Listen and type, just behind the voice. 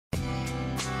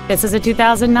This is a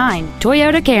 2009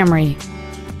 Toyota Camry.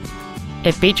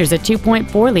 It features a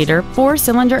 2.4-liter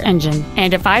four-cylinder engine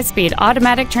and a 5-speed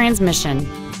automatic transmission.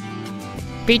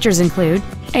 Features include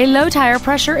a low tire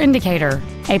pressure indicator,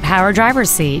 a power driver's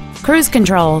seat, cruise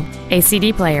control, a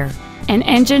CD player, an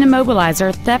engine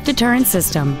immobilizer theft deterrent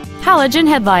system, halogen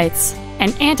headlights,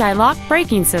 an anti-lock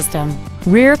braking system,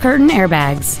 rear curtain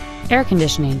airbags, air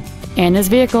conditioning, and this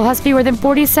vehicle has fewer than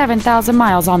 47,000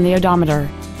 miles on the odometer.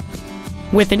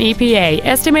 With an EPA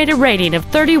estimated rating of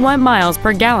 31 miles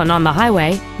per gallon on the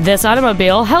highway, this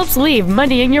automobile helps leave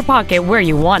money in your pocket where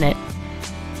you want it.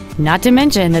 Not to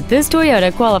mention that this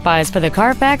Toyota qualifies for the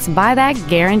Carfax buyback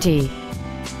guarantee.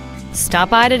 Stop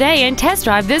by today and test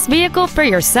drive this vehicle for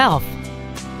yourself.